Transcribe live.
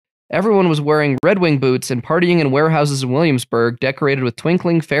Everyone was wearing Red Wing boots and partying in warehouses in Williamsburg decorated with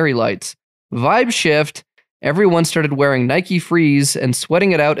twinkling fairy lights. Vibe shift. Everyone started wearing Nike Freeze and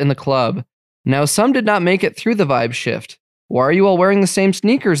sweating it out in the club. Now, some did not make it through the vibe shift. Why are you all wearing the same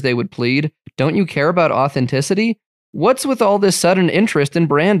sneakers, they would plead? Don't you care about authenticity? What's with all this sudden interest in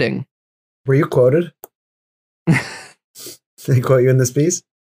branding? Were you quoted? Did they quote you in this piece?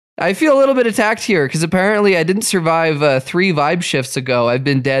 I feel a little bit attacked here because apparently I didn't survive 3 vibe shifts ago. I've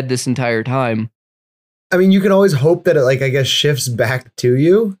been dead this entire time. I mean, you can always hope that it, like, I guess, shifts back to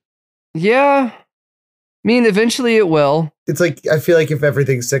you. Yeah. I mean, eventually it will. It's like, I feel like if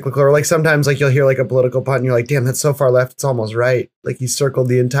everything's cyclical, or like sometimes like you'll hear like a political pun and you're like, damn, that's so far left, it's almost right. Like you circled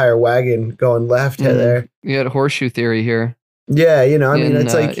the entire wagon going left there. You had a horseshoe theory here. Yeah, you know, I mean,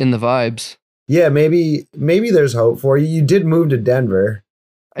 it's like in the vibes. Yeah, maybe there's hope for you. You did move to Denver.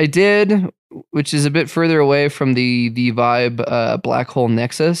 I did, which is a bit further away from the vibe black hole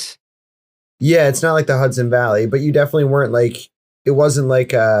nexus. Yeah, it's not like the Hudson Valley, but you definitely weren't like, it wasn't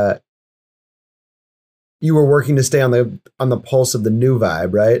like you were working to stay on the pulse of the new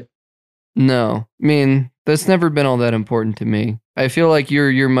vibe, right? No, I mean, that's never been all that important to me. I feel like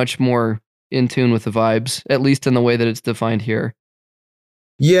you're much more in tune with the vibes, at least in the way that it's defined here.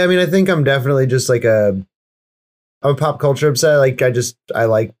 Yeah, I mean, I think I'm definitely just like I'm a pop culture obsessed. Like I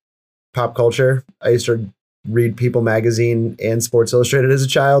like pop culture. I used to read People magazine and Sports Illustrated as a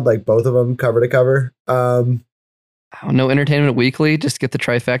child, like both of them cover to cover. No Entertainment Weekly, just get the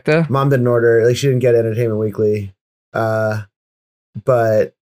trifecta. Mom didn't order, like she didn't get Entertainment Weekly. But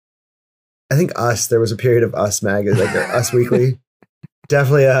I think there was a period of Us magazine, like Us Weekly.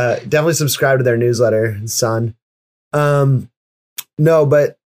 Definitely subscribe to their newsletter, Sun. No,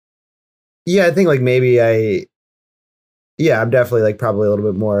 but yeah, I think like maybe I'm definitely like probably a little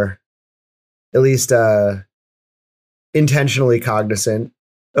bit more, at least intentionally cognizant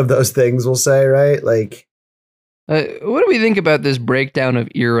of those things, we'll say, right? Like, what do we think about this breakdown of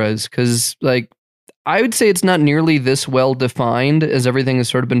eras? Because, like, I would say it's not nearly this well defined, as everything has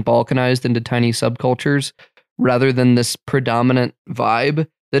sort of been balkanized into tiny subcultures, rather than this predominant vibe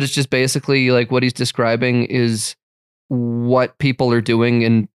that is just basically like what he's describing is what people are doing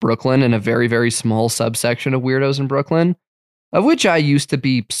in Brooklyn in a very, very small subsection of weirdos in Brooklyn, of which I used to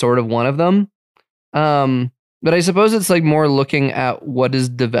be sort of one of them. But I suppose it's like more looking at what is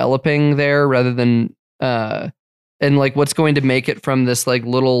developing there rather than and like what's going to make it from this like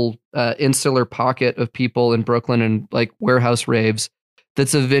little insular pocket of people in Brooklyn and like warehouse raves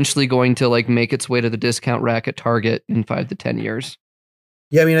that's eventually going to like make its way to the discount rack at Target in 5 to 10 years.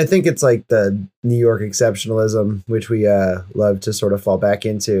 Yeah, I mean, I think it's like the New York exceptionalism, which we love to sort of fall back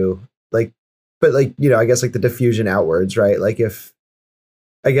into. Like, but like, you know, I guess like the diffusion outwards, right? Like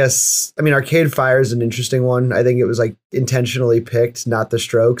Arcade Fire is an interesting one. I think it was like intentionally picked, not the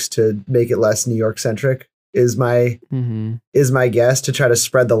Strokes, to make it less New York centric. Is my guess, to try to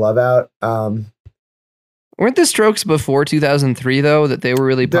spread the love out. Weren't the Strokes before 2003 though, that they were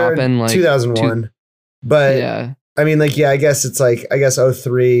really popping? Like 2001, but yeah. I mean, like, yeah, I guess it's like, I guess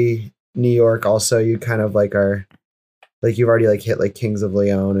 03 New York also, you kind of like are, like, you've already like hit like Kings of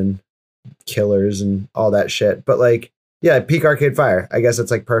Leon and Killers and all that shit. But like, yeah, peak Arcade Fire. I guess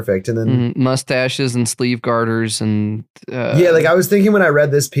it's like perfect. And then mustaches and sleeve garters and yeah, like I was thinking when I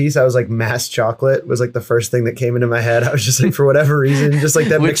read this piece, I was like Mass Chocolate was like the first thing that came into my head. I was just like, for whatever reason, just like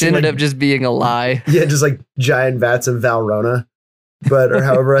that. Which ended up just being a lie. Yeah, just like giant vats of Valrhona, but, or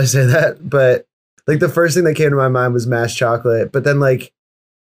however I say that. But like the first thing that came to my mind was Mass Chocolate. But then like,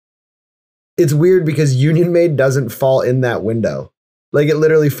 it's weird because Union Made doesn't fall in that window. Like it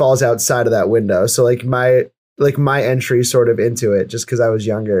literally falls outside of that window. So like my entry sort of into it, just because I was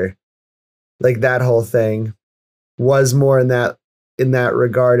younger, like that whole thing was more in that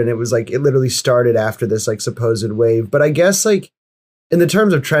regard. And it was like, it literally started after this like supposed wave. But I guess like in the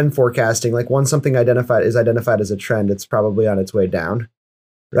terms of trend forecasting, like once something identified as a trend, it's probably on its way down.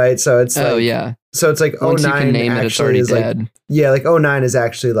 Right. So it's yeah. So it's like once 09 you can name it, it's already dead. Like, yeah, like 09 is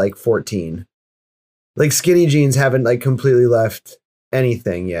actually like 14. Like skinny jeans haven't like completely left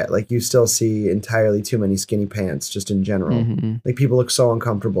anything yet. Like you still see entirely too many skinny pants just in general. Like people look so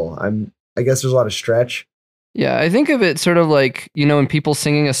uncomfortable. I guess there's a lot of stretch. Yeah, I think of it sort of like, you know, when people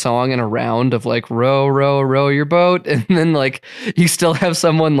singing a song in a round of like row, row, row your boat, and then like you still have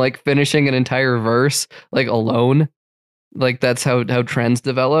someone like finishing an entire verse like alone. Like that's how trends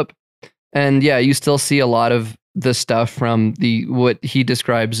develop. And yeah, you still see a lot of the stuff from what he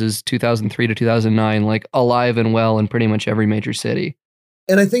describes as 2003 to 2009, like alive and well in pretty much every major city.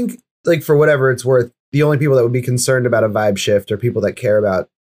 And I think like for whatever it's worth, the only people that would be concerned about a vibe shift are people that care about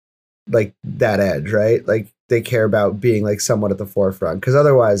like that edge, right? Like they care about being like somewhat at the forefront. Because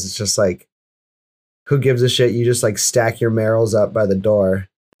otherwise, it's just like, who gives a shit? You just like stack your Merrills up by the door.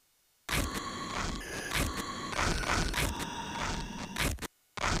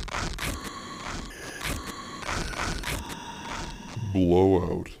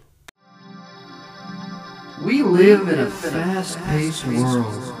 Blowout. We live in a fast-paced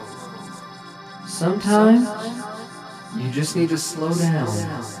world. Sometimes you just need to slow down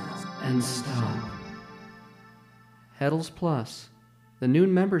and stop. Heddles Plus, the new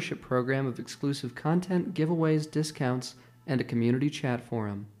membership program of exclusive content, giveaways, discounts, and a community chat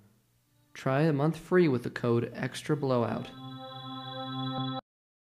forum. Try a month free with the code EXTRABLOWOUT.